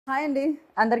Hi అండి,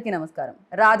 అందరికీ నమస్కారం.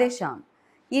 రాధే శ్యామ్.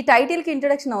 ఈ టైటిల్కి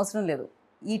ఇంట్రడక్షన్ అవసరం లేదు.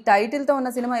 ఈ టైటిల్తో ఉన్న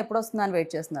సినిమా ఎప్పుడు వస్తుందా అని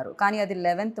వెయిట్ చేస్తున్నారు. కానీ అది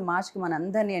 11th మార్చ్కి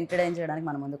మనందరినీ ఎంటర్టైన్ చేయడానికి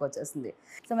మన ముందుకు వచ్చేస్తుంది.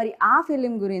 సో మరి ఆ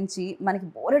ఫిలిం గురించి మనకి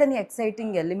బోలెడని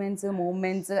ఎక్సైటింగ్ ఎలిమెంట్స్,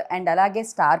 మూమెంట్స్ అండ్ అలాగే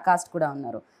స్టార్ కాస్ట్ కూడా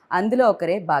ఉన్నారు. అందులో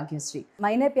ఒకరే భాగ్యశ్రీ.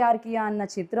 మైనే ప్యార్ కియా అన్న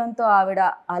చిత్రంతో ఆవిడ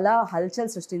అలా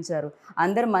హల్చల్ సృష్టించారు.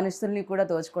 అందరు మనుషుల్ని కూడా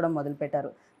దోచుకోవడం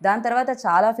మొదలుపెట్టారు. దాని తర్వాత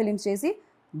చాలా ఫిలిమ్స్ చేసి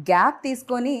గ్యాప్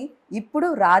తీసుకొని ఇప్పుడు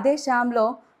రాధే శ్యామ్లో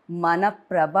మన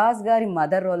ప్రభాస్ గారి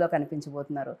మదర్ రోల్లో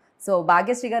కనిపించబోతున్నారు. సో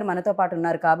భాగ్యశ్రీ గారు మనతో పాటు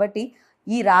ఉన్నారు కాబట్టి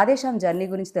ఈ రాధే శ్యామ్ జర్నీ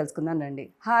గురించి తెలుసుకుందాం రండి.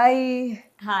 Hi.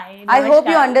 Hi. I hope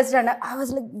you understand. I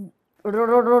was like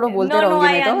बोलते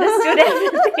रहोगे मैं तो. understood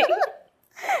everything.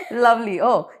 Lovely.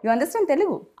 Oh, you understand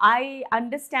Telugu? I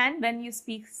understand when you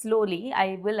speak slowly.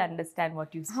 I will understand what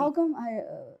you speak. How come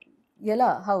yela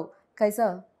how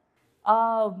kaisa?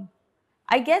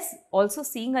 I guess also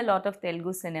seeing a lot of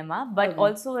Telugu cinema, but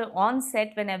also on set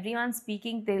when everyone's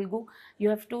speaking Telugu, you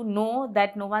have to know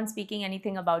that no one's speaking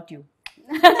anything about you.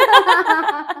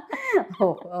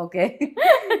 Oh, okay.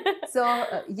 So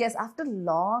yes, after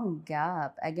long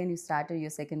gap again you started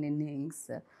your second innings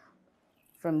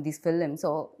from this film.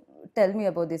 So tell me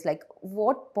about this, like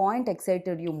what point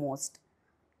excited you most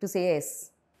to say yes?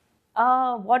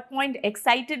 What point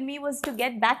excited me was to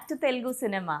get back to Telugu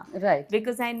cinema. Right.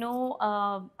 Because I know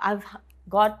I've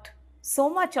got so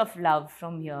much of love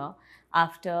from here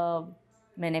after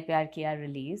Maine Pyar Kiya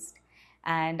released.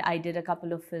 And I did a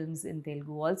couple of films in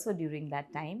Telugu also during that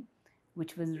time,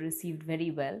 which was received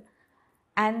very well.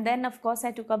 And then, of course,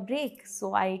 I took a break. So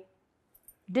I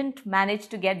didn't manage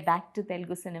to get back to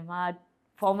Telugu cinema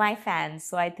for my fans.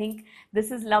 So I think this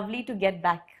is lovely to get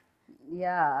back.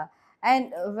 Yeah. And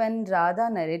when Radha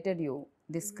narrated you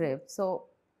this script, so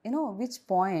you know which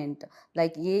point,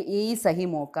 like ये सही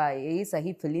मौका है, ये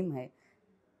सही film है,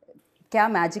 क्या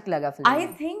magic लगा film I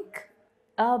में? think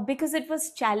because it was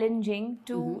challenging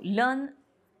to learn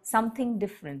something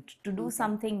different, to do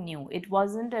something new. It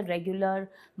wasn't a regular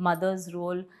mother's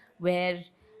role where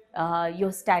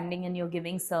you're standing and you're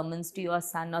giving sermons to your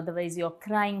son, otherwise you're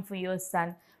crying for your son.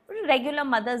 Regular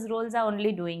mother's roles are only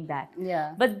doing that. Yeah.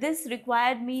 But this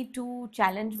required me to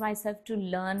challenge myself to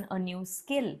learn a new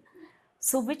skill.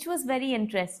 So which was very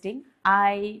interesting.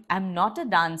 I am not a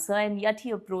dancer and yet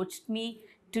he approached me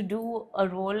to do a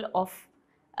role of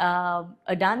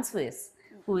a dance whiz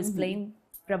who is playing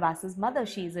Prabhas's mother.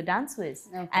 She is a dance whiz.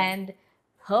 Okay. And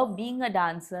her being a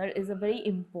dancer is a very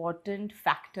important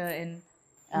factor in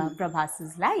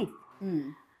Prabhas's life.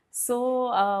 So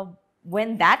when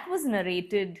that was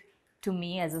narrated to me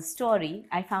as a story,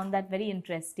 I found that very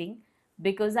interesting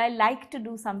because I like to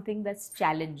do something that's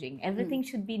challenging. Everything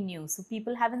should be new. So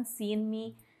people haven't seen me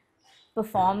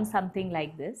perform something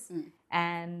like this.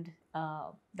 And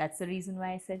that's the reason why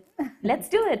I said, let's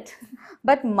do it.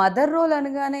 But mother role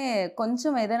అనగానే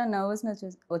కొంచెం ఏదైనా nervousness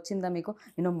వచ్చిందా మీకు?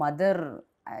 You know mother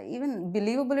even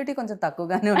believability కొంచెం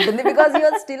తక్కువగానే ఉంటుంది because you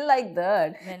are still like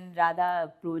that. When Radha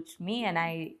approached me and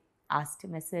I asked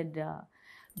him, I said,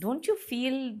 don't you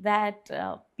feel that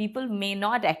people may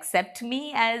not accept me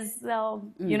as,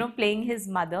 you know, playing his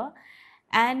mother?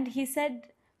 And he said,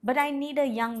 but I need a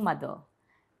young mother.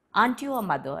 Aren't you a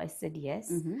mother? I said, yes.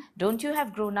 Don't you have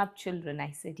grown-up children?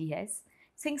 I said, yes.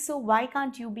 Saying, so why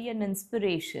can't you be an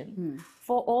inspiration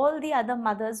for all the other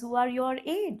mothers who are your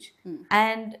age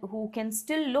and who can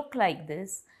still look like this?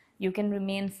 You can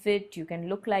remain fit, you can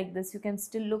look like this, you can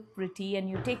still look pretty and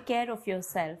you take care of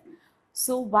yourself.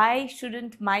 So why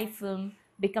shouldn't my film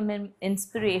become an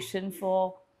inspiration for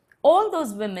all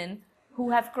those women who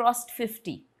have crossed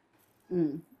 50?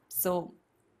 So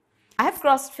I have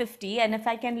crossed 50 and if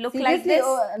I can look like this...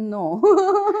 no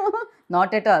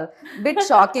not at all. Bit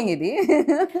shocking ఇది.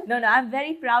 No, I'm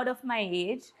very proud of my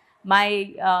age. My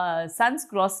sons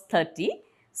crossed 30.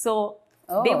 So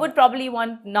they would probably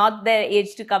want not their age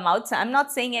to come out. So I'm not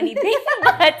saying anything,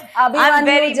 but I'm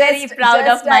very, very proud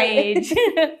of my age.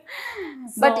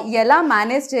 But ఎలా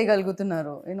manage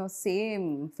చేయగలుగుతున్నారు? You know same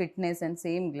fitness and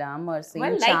same glamour,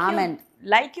 same charm and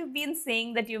like you've been saying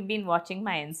that you've been watching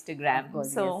my Instagram.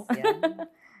 So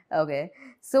okay.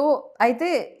 So అయితే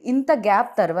ఇంత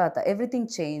gap తర్వాత everything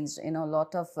change, you know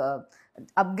lot of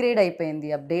upgrade అయిపోయింది,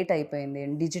 update అయిపోయింది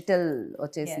and digital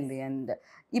వచ్చేసింది. And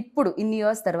ఇప్పుడు ఇన్ని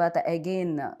years తర్వాత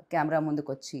again camera ముందుకు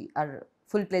వచ్చి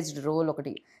ఫుల్ ప్లేజ్డ్ రోల్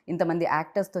ఒకటి ఇంతమంది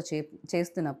యాక్టర్స్తో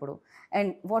చేస్తున్నప్పుడు,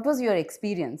 and what was your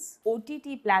experience? OTT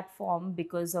platform,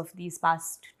 because of these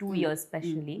past 2 years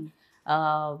especially,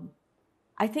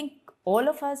 I think all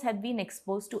of us have been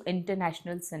exposed to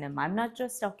international cinema. I'm not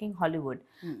just talking Hollywood,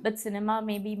 but cinema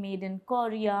may be made in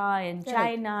Korea, in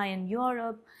China, in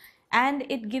Europe. and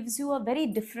it gives you a very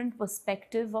different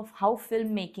perspective of how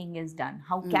filmmaking is done,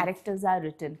 how characters are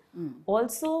written.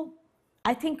 Also,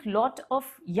 I think lot of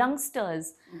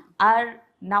youngsters are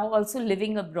now also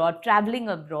living abroad, traveling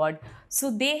abroad, so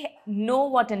they know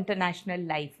what international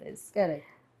life is. Correct.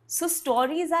 So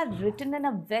stories are written in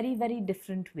a very, very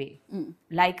different way.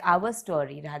 Like our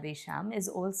story, Radhe Shyam, is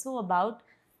also about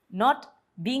not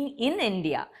being in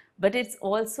India, but it's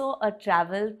also a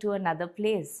travel to another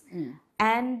place.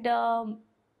 And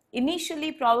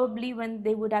initially, probably when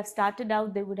they would have started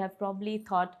out, they would have probably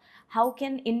thought, how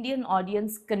can Indian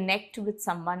audience connect with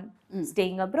someone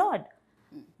staying abroad?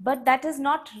 But that is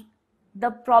not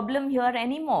the problem here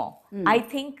anymore. I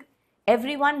think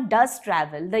everyone does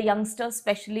travel. The youngsters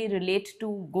especially relate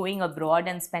to going abroad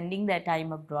and spending their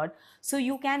time abroad. So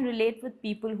you can relate with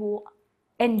people who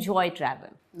enjoy travel.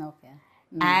 Okay.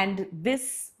 And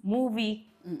this movie,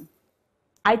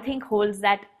 I think, holds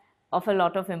that of a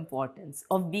lot of importance,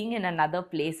 of being in another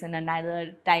place, in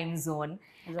another time zone,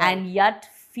 and yet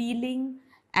feeling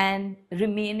and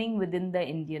remaining within the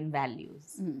Indian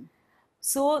values.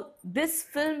 So this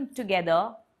film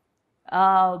together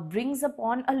brings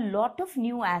upon a lot of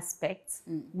new aspects,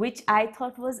 which I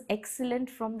thought was excellent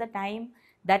from the time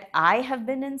that I have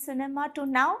been in cinema to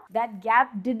now. That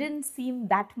gap didn't seem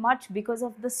that much because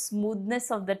of the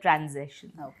smoothness of the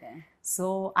transition. Okay.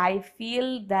 So I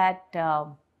feel that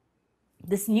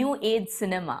this new age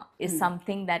cinema is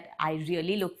something that I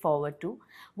really look forward to.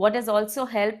 What has also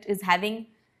helped is having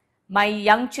my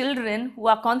young children who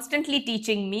are constantly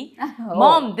teaching me,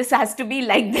 Mom, this has to be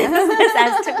like this, this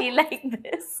has to be like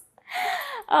this.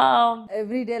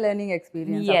 Everyday learning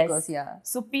experience, Yes. of course, yeah.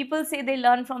 So people say they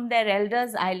learn from their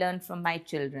elders, I learn from my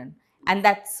children. And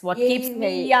that's what keeps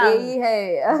me young.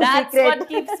 That's Secret. what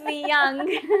keeps me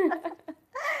young.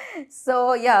 So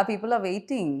yeah, people are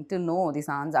waiting to know this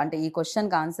answer. అంటే ఈ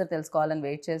క్వశ్చన్కి answer తెలుసుకోవాలని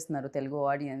wait చేస్తున్నారు Telugu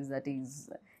audience that is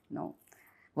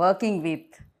working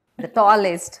with the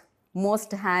tallest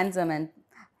most handsome and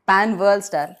pan world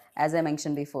star as I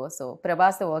mention before. So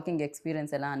Prabhas the working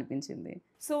experience ఎలా అనిపించింది?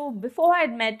 So before I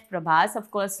had met Prabhas, of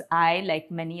course, I, like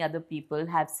many other people,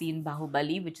 have seen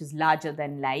Bahubali, which is larger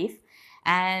than life.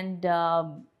 And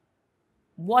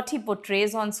what he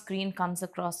portrays on screen comes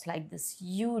across like this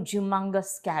huge, humongous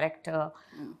character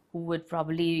who would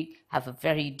probably have a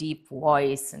very deep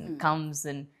voice and comes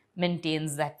and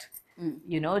maintains that,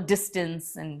 distance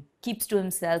and keeps to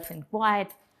himself and quiet.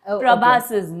 Prabhas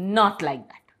is not like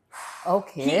that.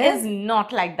 Okay. He is not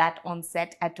like that on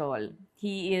set at all.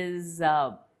 He is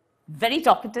very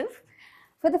talkative.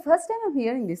 For the first time I'm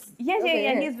hearing this.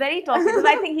 Yeah. He's very talkative.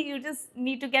 I think you just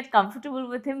need to get comfortable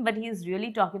with him, but he is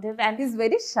really talkative. And He's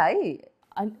very shy.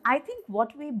 I think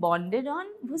what we bonded on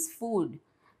was food.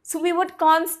 So we would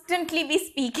constantly be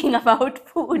speaking about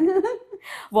food.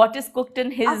 What is cooked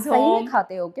in his आप सही में home.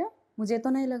 खाते हो क्या? मुझे तो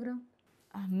नहीं लग रहा.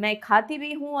 मैं खाती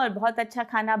भी हूँ और बहुत अच्छा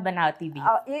खाना बनाती भी.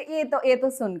 ये तो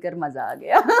सुनकर मजा आ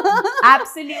गया.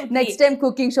 Absolutely. Next time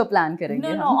cooking show plan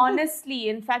करेंगे. No, honestly,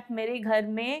 in fact, मेरे घर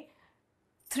में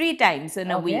 3 times in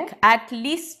a Okay. week, at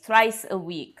least thrice a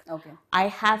week, Okay. I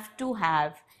have to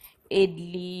have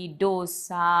idli,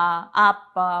 dosa,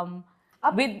 appam.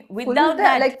 Without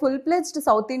that, like full pledged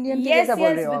South Indian के yes, जैसा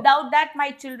बोल रहे हो आप. without that, my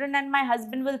children and my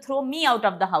husband will throw me out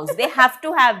of the house. They have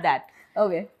to have that.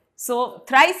 Okay. So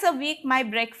thrice a week, my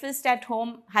breakfast at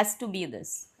home has to be this.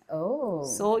 Oh.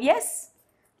 So yes.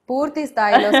 పూర్తి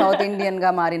స్థాయిలో south Indian గా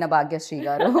మారిన భాగ్యశ్రీ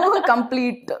గారు.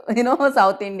 Complete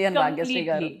south Indian Bhagyashree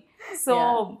గారు. Completely. So,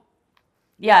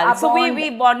 yeah, A so bond. we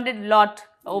bonded a lot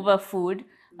over food.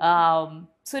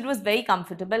 So it was very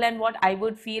comfortable. And what I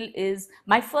would feel is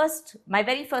my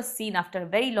very first scene after a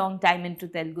very long time into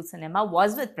Telugu cinema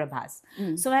was with Prabhas.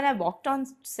 So when I walked on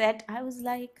set, I was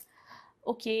like,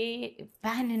 okay,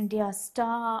 pan-India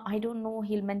star, I don't know,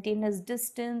 he'll maintain his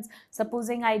distance.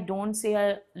 Supposing I don't say a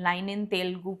line in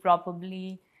Telugu properly,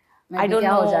 I don't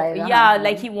क्या हो know. जाएगा? Yeah, हाँ,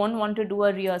 like he won't want to do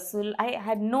a rehearsal. I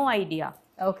had no idea.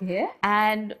 Okay.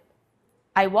 And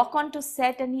I walk onto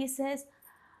set and he says,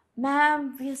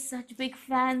 Ma'am, we're such big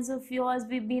fans of yours.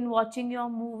 We've been watching your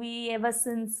movie ever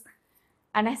since.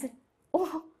 And I said,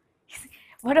 oh,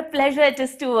 what a pleasure it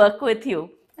is to work with you.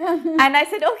 And I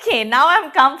said, okay, now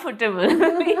I'm comfortable,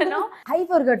 I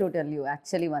forgot to tell you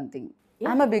actually one thing.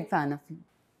 I'm a big fan of you.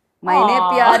 मैंने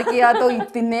प्यार किया तो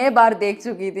इतने बार देख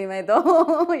चुकी थी मैं तो.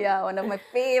 Yeah, one of my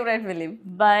favorite film.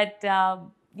 But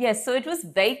yes, so it was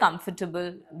very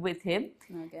comfortable with him.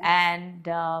 Okay. And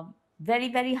very,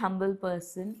 very humble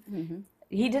person.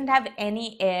 He didn't have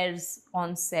any airs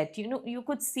on set. You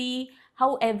could see how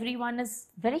everyone is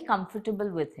very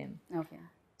comfortable with him. Okay.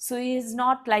 So he is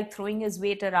not like throwing his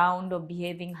weight around or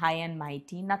behaving high and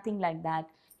mighty, nothing like that.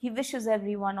 He wishes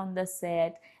everyone on the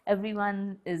set, everyone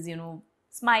is,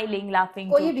 smiling, laughing,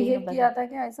 कोई joking behave about किया it. था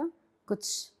क्या ऐसा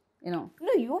कुछ No,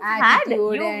 you've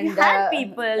attitude you and had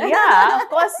people, yeah, of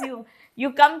course you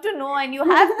come to know, and you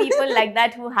have people like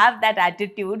that who have that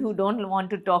attitude, who don't want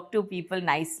to talk to people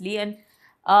nicely, and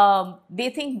they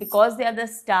think because they are the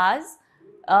stars,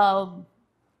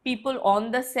 people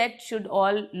on the set should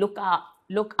all look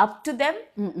up to them,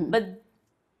 but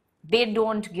they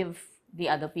don't give the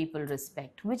other people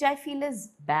respect, which I feel is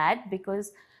bad,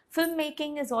 because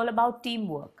filmmaking is all about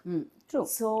teamwork. true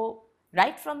So,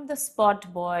 right from the spot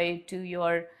boy to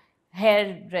your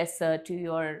hairdresser to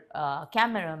your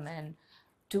cameraman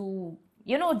to,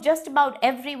 just about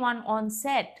everyone on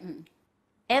set,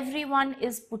 everyone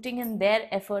is putting in their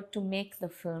effort to make the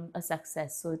film a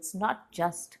success. So, it's not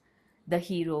just the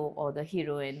hero or the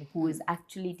heroine who is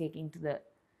actually taking to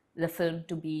the film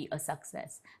to be a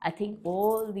success. I think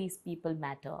all these people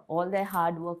matter. All their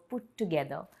hard work put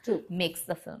together True. makes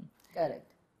the film. correct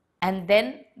And then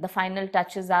the final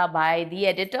touches are by the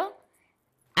editor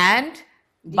and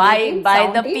team, by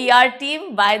sound the team. PR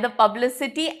team, by the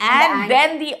publicity, and the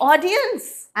then the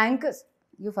audience. anchors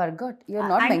you forgot you're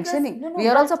not Anchors- mentioning no, we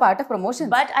are but- also part of promotions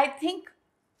But I think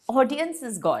audience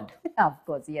is God. of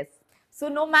course yes So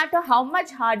no matter how much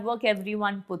hard work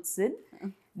everyone puts in,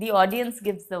 the audience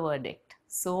gives the verdict.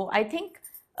 So I think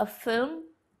a film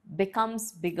becomes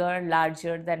bigger,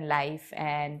 larger than life,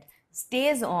 and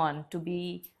stays on to be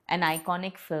an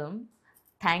iconic film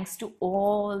thanks to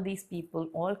all these people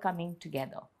all coming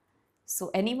together. So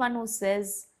anyone who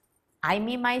says, I,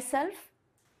 me, myself,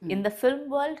 in the film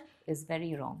world is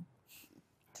very wrong.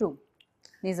 True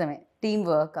నిజమే team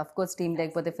work of course team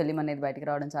లేకపోతే film అనేది బయటకు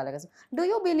రావడం చాలా కష్టం do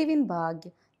you believe in Bhagya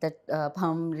that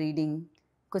हम reading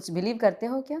कुछ believe करते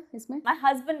हो क्या इसमें My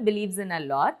husband believes in a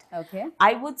lot. Okay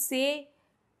I would say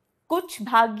कुछ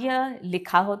भाग्य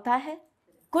लिखा होता है,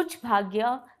 कुछ भाग्य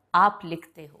आप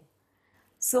लिखते हो.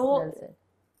 So, Well said.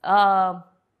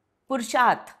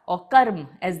 पुरुषार्थ or कर्म,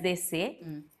 as they say,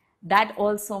 that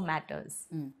also matters.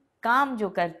 काम जो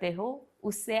करते हो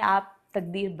उससे आप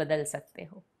तकदीर बदल सकते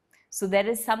हो. So there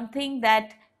is something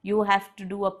that you have to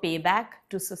do a payback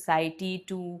to society,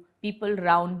 to people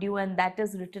around you, and that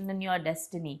is written in your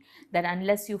destiny, that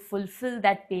unless you fulfill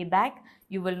that payback,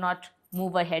 you will not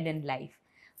move ahead in life.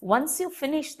 Once you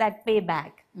finish that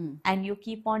payback and you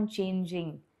keep on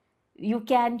changing, you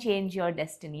can change your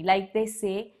destiny. Like they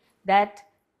say that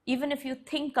even if you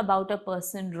think about a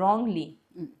person wrongly,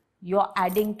 you're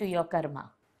adding to your karma.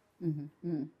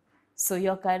 So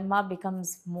your karma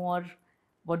becomes more,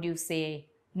 what do you say,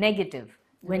 negative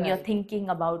when you're Right. thinking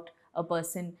about a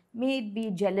person. May it be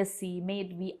jealousy, may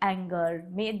it be anger,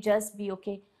 may it just be,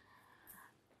 okay,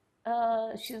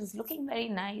 she's looking very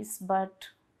nice, but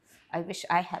I wish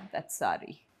I had that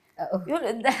sari. Okay,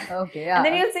 And then yeah,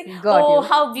 you'll say, got oh, you.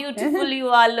 how beautiful you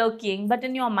are looking. But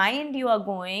in your mind, you are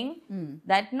going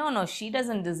that, no, she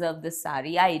doesn't deserve this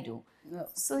sari, I do. No.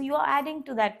 So you are adding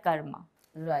to that karma.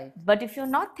 Right. But if you're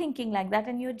not thinking like that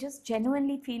and you're just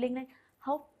genuinely feeling like,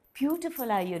 how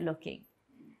beautiful are you looking?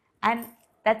 And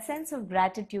that sense of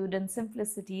gratitude and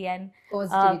simplicity and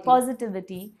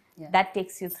positivity Yeah. that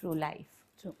takes you through life.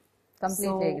 True. Completely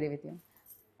So- agree with you.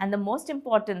 And the most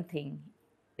important thing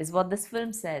is what this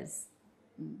film says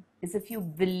is if you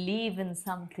believe in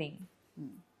something,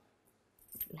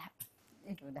 it will happen.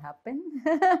 It would happen.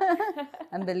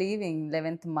 I'm believing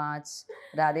 11th March,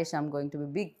 Radhe Shyam going to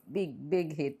be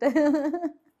big hit.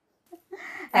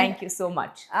 Thank you so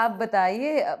much. आप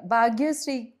बताइए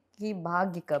भाग्यश्री की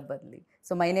भाग्य कब बदली?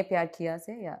 So मैंने प्यार किया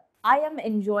से या I am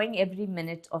enjoying every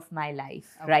minute of my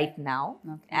life right now.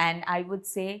 Okay. And I would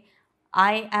say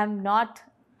I'm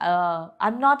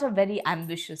not a very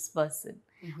ambitious person.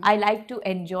 I like to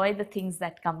enjoy the things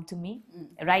that come to me.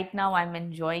 Right now, I'm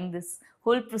enjoying this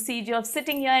whole procedure of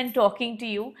sitting here and talking to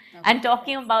you and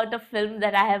talking about a film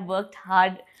that I have worked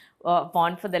hard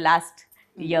upon for the last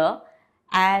year.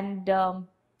 And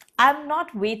I'm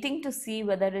not waiting to see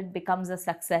whether it becomes a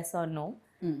success or no.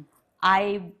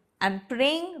 I am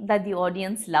praying that the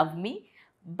audience love me,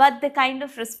 but the kind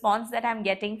of response that I'm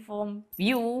getting from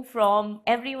you, from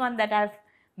everyone that I've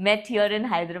met here in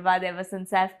Hyderabad ever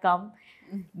since I've come,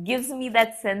 gives me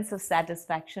that sense of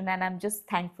satisfaction, and I'm just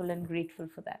thankful and grateful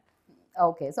for that.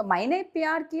 Okay so Maine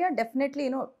Pyaar Kia definitely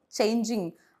changing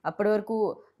అప్పటి వరకు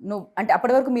అంటే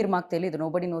అప్పటి వరకు మీరు మాకు తెలియదు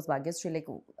nobody knows Bhagyashree like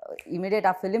immediate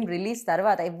ఆ film release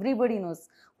తర్వాత everybody knows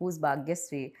who's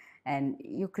Bhagyashree and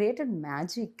you created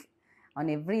magic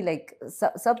on every like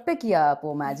सब पे किया आप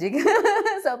वो मैजिक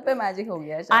सब पे मैजिक हो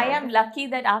गया I शायद. am lucky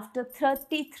that after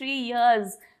 33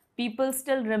 years, people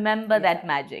still remember that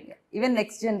magic. Yeah. Even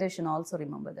next generation also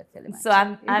remember that film. So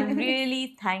I'm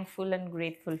really thankful and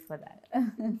grateful for that.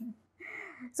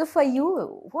 So for you,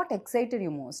 what excited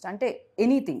you most? Ante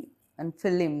anything, and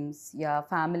films, yeah,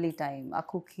 family time, or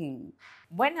cooking.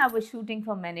 When I was shooting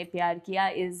for Maine Pyar Kiya,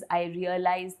 I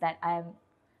realized that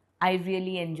I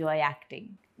really enjoy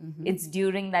acting. It's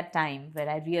during that time where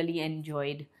I really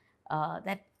enjoyed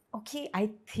that. Okay, I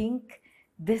think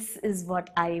this is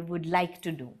what I would like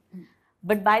to do.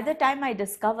 But by the time I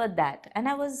discovered that, and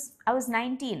I was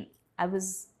 19, I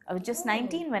was just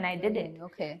 19 when I did it.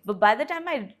 Okay. But by the time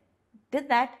I did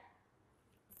that,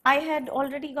 I had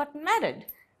already gotten married.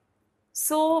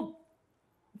 So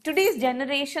today's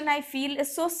generation, I feel,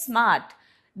 is so smart.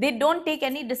 They don't take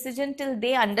any decision till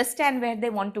they understand where they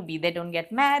want to be. They don't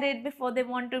get married before they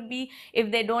want to be.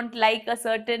 If they don't like a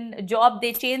certain job,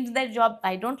 they change their job.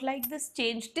 I don't like this,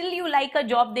 change. Till you like a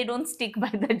job, they don't stick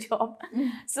by the job.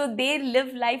 So they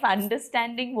live life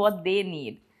understanding what they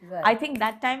need. Right. I think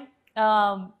that time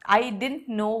I didn't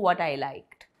know what I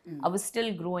liked. I was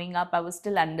still growing up. I was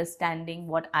still understanding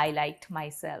what I liked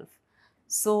myself.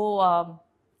 So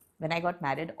when I got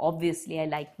married, obviously I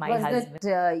liked my husband. Was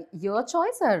that your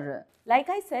choice or? Like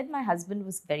I said, my husband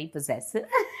was very possessive.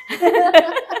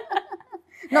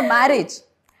 No, marriage.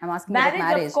 I'm asking about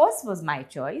marriage. Of course, was my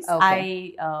choice.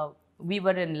 Okay. We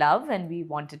were in love and we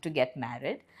wanted to get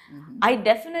married. I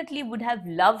definitely would have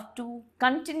loved to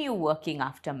continue working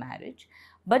after marriage.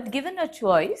 But given a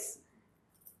choice,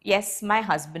 yes, my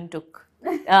husband took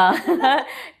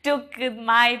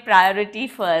my priority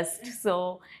first.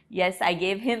 So yes, I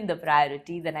gave him the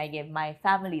priority, then I gave my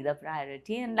family the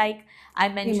priority. And like I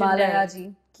mentioned, Himalaya जी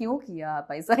क्यों किया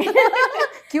आप ऐसा?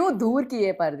 क्यों दूर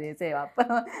किए पर्दे से आप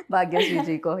भाग्यश्री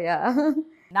जी को? Yeah.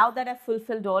 Now that I've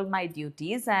fulfilled all my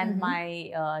duties and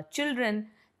my children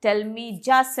tell me,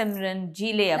 "Ja Simran,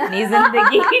 ji le apni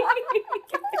zindagi."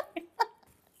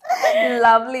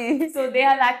 Lovely. So they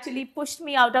have actually pushed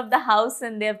me out of the house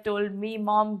and they have told me,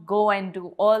 "Mom, go and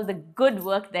do all the good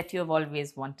work that you have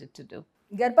always wanted to do."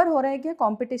 घर पर हो रहा है क्या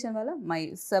competition वाला?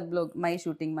 सब लोग my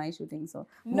shooting, so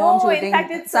No, mom shooting, in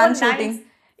fact, it's son so shooting. nice.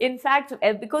 In fact,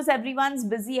 because everyone's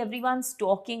busy, everyone's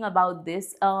talking about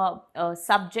this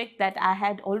subject that I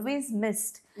had always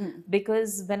missed.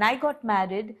 Because when I got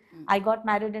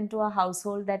married into a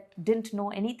household that didn't know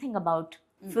anything about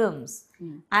films.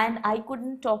 And I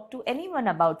couldn't talk to anyone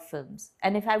about films.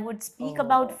 And if I would speak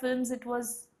about films, it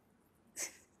was,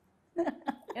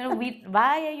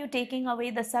 why are you taking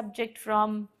away the subject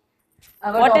from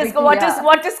what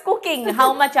is cooking,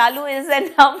 how much aloo is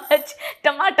and how much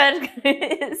tomato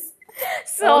is.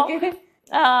 So Okay.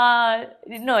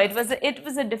 no, it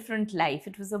was a different life.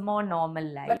 It was a more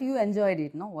normal life. But you enjoyed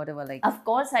it, no? Whatever, like. Of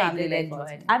course, I family did life enjoy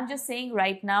also. it. I'm just saying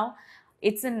right now,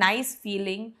 it's a nice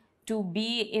feeling to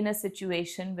be in a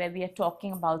situation where we are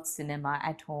talking about cinema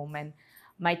at home and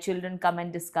my children come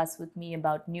and discuss with me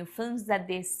about new films that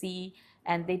they see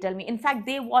and they tell me, in fact,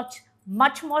 they watch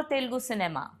much more Telugu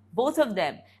cinema, both of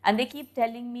them. And they keep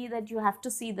telling me that you have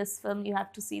to see this film, you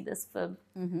have to see this film.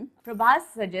 Prabhas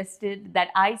suggested that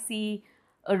I see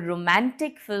a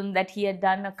romantic film that he had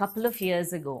done a couple of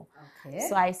years ago. Okay.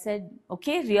 So I said,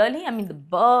 okay, really? I mean, the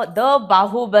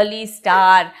Bahubali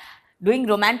star doing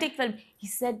romantic film. He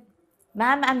said,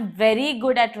 ma'am, I'm very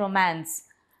good at romance.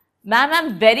 Ma'am,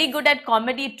 I'm very good at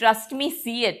comedy. Trust me,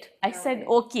 see it. I said,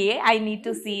 okay, I need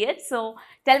to see it. So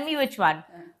tell me which one.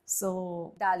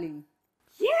 So, Darling.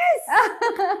 yes.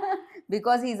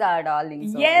 Because he's our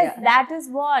darling. So, Yes, yeah. that is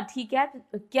what. He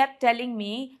kept telling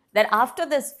me that after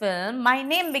this film, my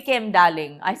name became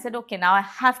Darling. I said, okay, now I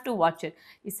have to watch it.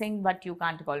 He's saying, but you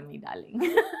can't call me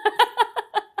Darling.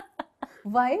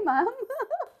 Why, ma'am?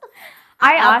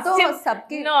 I आप asked तो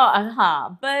him,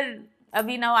 no, but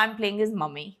abhi now I'm playing his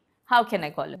mummy. How can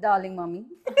I call him? Darling mommy.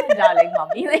 Darling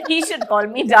mummy. He should call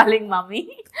me Darling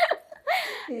mummy.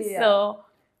 Yeah. So,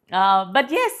 but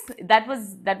yes, that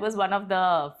was one of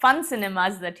the fun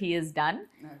cinemas that he has done.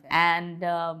 Okay. And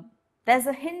there's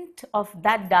a hint of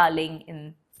that darling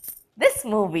in this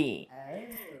movie.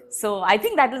 So I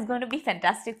think that is going to be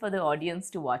fantastic for the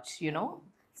audience to watch, you know.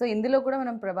 So ఇందులో కూడా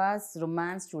మనం Prabhas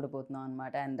romance చూడబోతున్నాం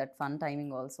అన్నమాట and that fun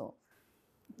timing also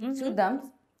చూద్దాం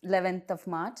 11th of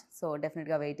March. So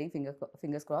డెఫినెట్గా waiting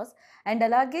fingers cross and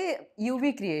అలాగే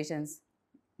UV creations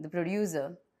the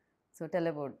producer so tell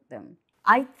about them.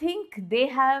 I think they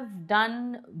have done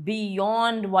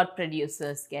beyond what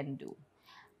producers can do.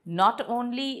 Not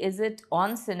only is it on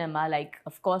cinema, like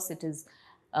of course it is,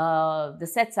 the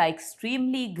sets are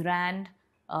extremely grand.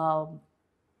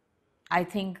 I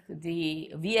think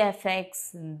the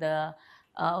VFX and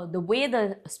the way the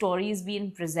story is being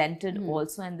presented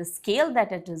also, and the scale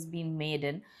that it has been made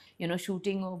in,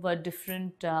 shooting over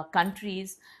different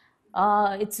countries,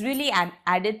 it's really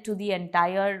added to the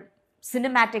entire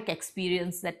cinematic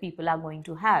experience that people are going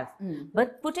to have.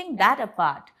 But putting that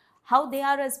apart, how they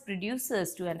are as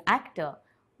producers to an actor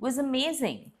was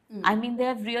amazing. I mean, they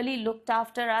have really looked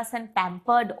after us and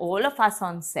pampered all of us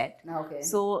on set. Okay.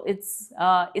 So it's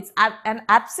an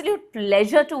absolute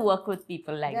pleasure to work with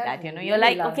people like that. You're really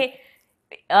like, love okay,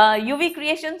 UV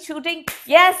creation shooting,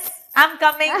 yes, I'm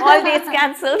coming. All dates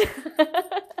cancelled.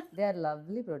 They are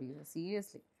lovely producers,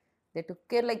 seriously. They took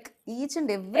care like each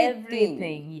and everything.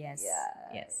 Everything, yes,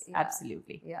 yes,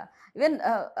 absolutely. Yeah. Even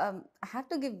I have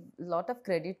to give a lot of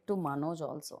credit to Manoj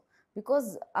also. Because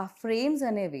our frames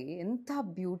అనేవి ఎంత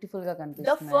beautiful గా The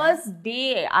కనిపిస్తున్నాయి. first day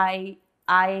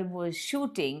I was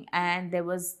shooting, and there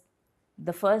was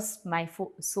the first my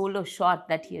solo shot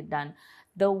that he had done.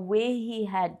 The way he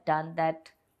had done that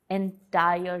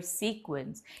entire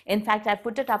sequence. In fact, I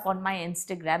put it up on my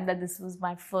Instagram that this was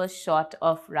my first shot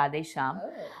of Radhe Shyam,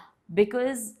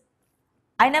 because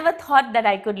I never thought that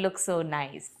I could look so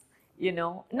nice.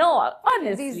 No,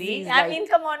 honestly. These I mean,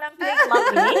 come on, I'm playing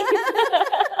mummy.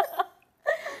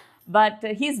 But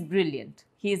he's brilliant.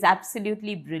 He's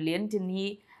absolutely brilliant, and he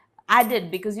added,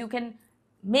 because you can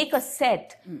make a set,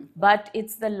 but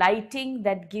it's the lighting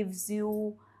that gives you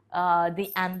the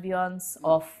ambience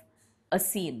of a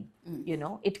scene.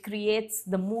 It creates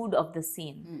the mood of the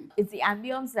scene. It's the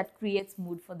ambience that creates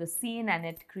mood for the scene,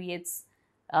 and it creates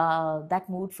that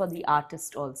mood for the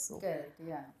artist also. Correct,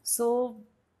 yeah. So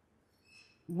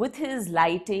with his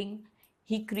lighting,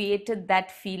 he created that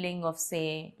feeling of, say,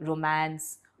 romance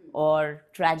or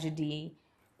tragedy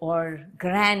or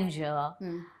grandeur.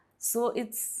 So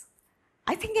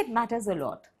I think it matters a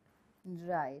lot.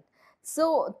 Right. So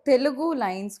Telugu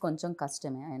lines కొంచెం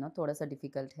కష్టమే, I know थोड़ा सा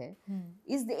difficult है.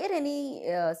 Is there any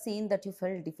scene that you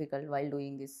felt difficult while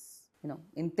doing this,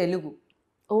 in Telugu?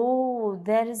 Oh,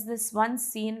 there is this one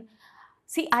scene.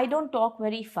 See, I don't talk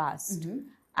very fast.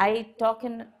 I talk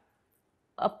in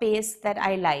a pace that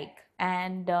I like,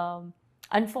 and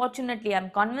unfortunately, I'm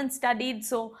convent studied,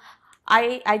 so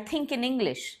I think in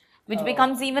English, which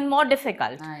becomes even more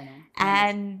difficult. I know.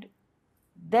 And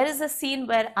there is a scene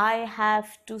where I have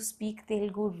to speak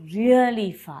Telugu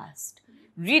really fast,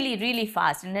 really, really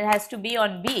fast, and it has to be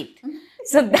on beat.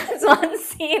 So that's one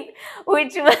scene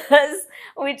which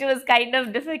was kind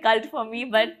of difficult for me,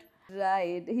 but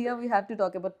Right. Here we have to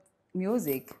talk about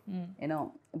music,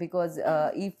 because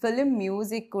ఈ film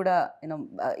music కూడా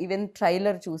even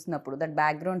trailer చూసినప్పుడు that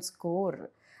background score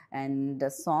and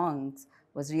songs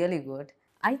was really good.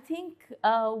 I think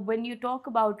when you talk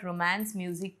about romance,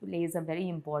 music plays a very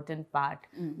important part.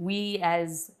 We as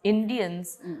Indians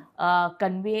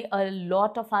convey a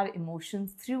lot of our emotions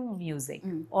through music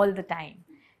all the time.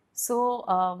 So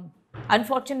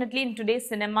unfortunately, in today's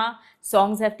cinema,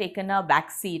 songs have taken a back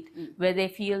seat, where they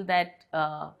feel that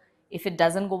if it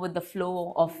doesn't go with the flow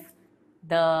of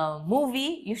the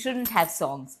movie, you shouldn't have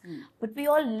songs. But we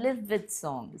all live with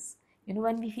songs.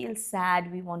 When we feel sad,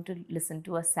 we want to listen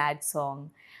to a sad song.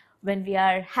 When we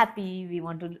are happy, we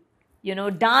want to,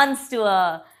 dance to a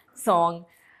song.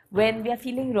 When we are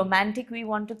feeling romantic, we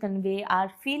want to convey our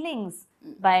feelings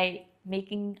by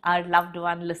making our loved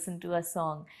one listen to a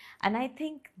song. And I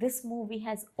think this movie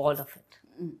has all of it.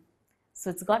 So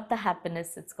it's got the happiness,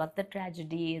 it's got the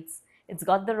tragedy, it's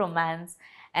got the romance,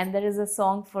 and there is a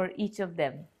song for each of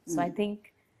them. So I think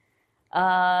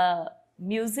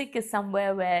music is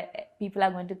somewhere where people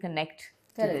are going to connect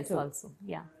to this also.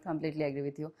 Yeah. Completely agree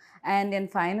with you. And then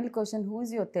final question, who is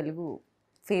your Telugu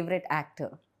favorite actor?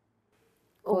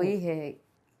 Koi hai?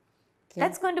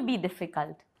 That's going to be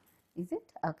difficult. Is it?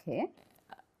 Okay.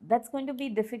 That's going to be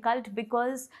difficult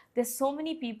because there's so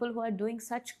many people who are doing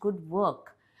such good work.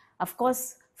 Of course,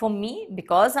 for me,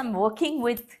 because I'm working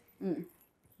with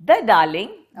the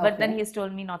darling, but then he's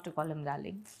told me not to call him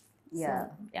darling. Yeah. So,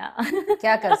 yeah.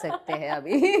 क्या कर सकते हैं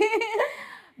अभी?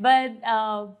 But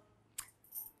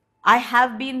I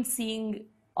have been seeing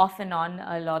off and on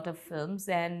a lot of films,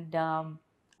 and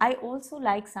I also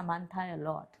like Samantha a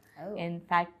lot. In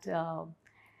fact,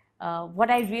 what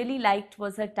I really liked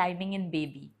was her timing in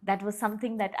Baby. That was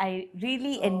something that I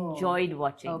really enjoyed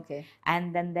watching. Okay.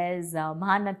 And then there's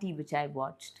Mahanati, which I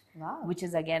watched, which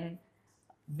is again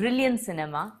brilliant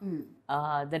cinema.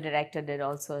 The director did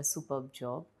also a superb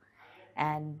job,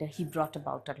 and he brought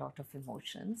about a lot of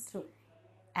emotions. True.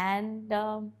 And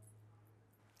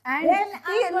And then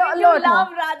I'm going to love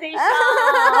Radhe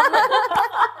Shyam.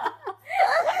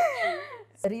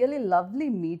 Really lovely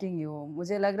meeting you.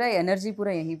 मुझे लग रहा है energy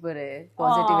पूरा यहीं पर है,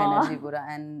 positive Aw. Energy पूरा.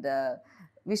 And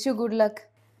wish you good luck.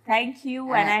 Thank you,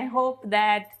 and I hope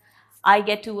that I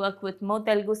get to work with more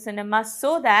Telugu cinema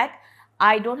so that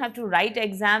I don't have to write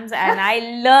exams and I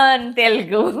learn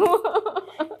Telugu.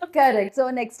 Correct. So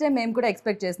next time మేము కూడా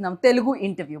expect చేస్తున్నాం Telugu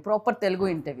interview, proper Telugu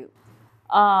interview.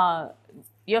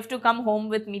 You have to come home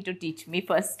with me to teach me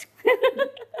first.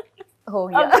 Oh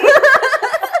yeah.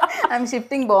 I'm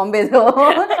shifting Bombay though.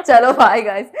 Chalo, bye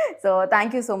guys. So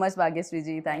thank you so much Bhagyashree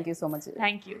ji. Thank you so much.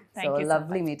 Thank you. Thank So you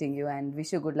lovely so much. meeting you and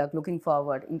wish you good luck. Looking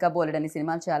forward. ఇంకా బోలెడని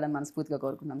సినిమాలు చేయాలని మనస్ఫూర్తిగా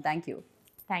కోరుకుంటున్నాం. Thank you.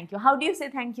 Thank you. How do you say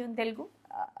thank you in Telugu?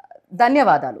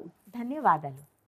 ధన్యవాదాలు. ధన్యవాదాలు.